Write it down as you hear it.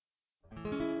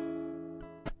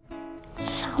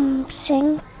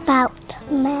something about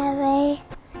Mary,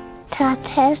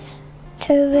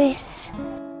 Totus2us.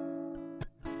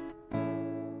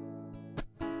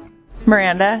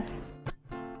 Miranda.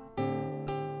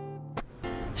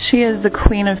 She is the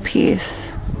Queen of Peace.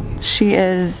 She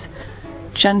is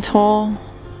gentle,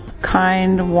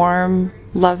 kind, warm,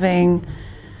 loving.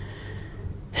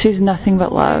 She's nothing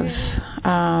but love.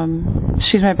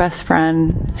 She's my best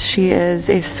friend. She is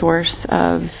a source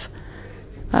of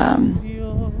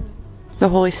the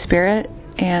Holy Spirit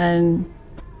and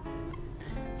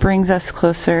brings us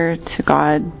closer to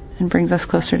God and brings us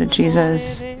closer to Jesus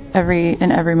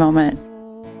in every moment.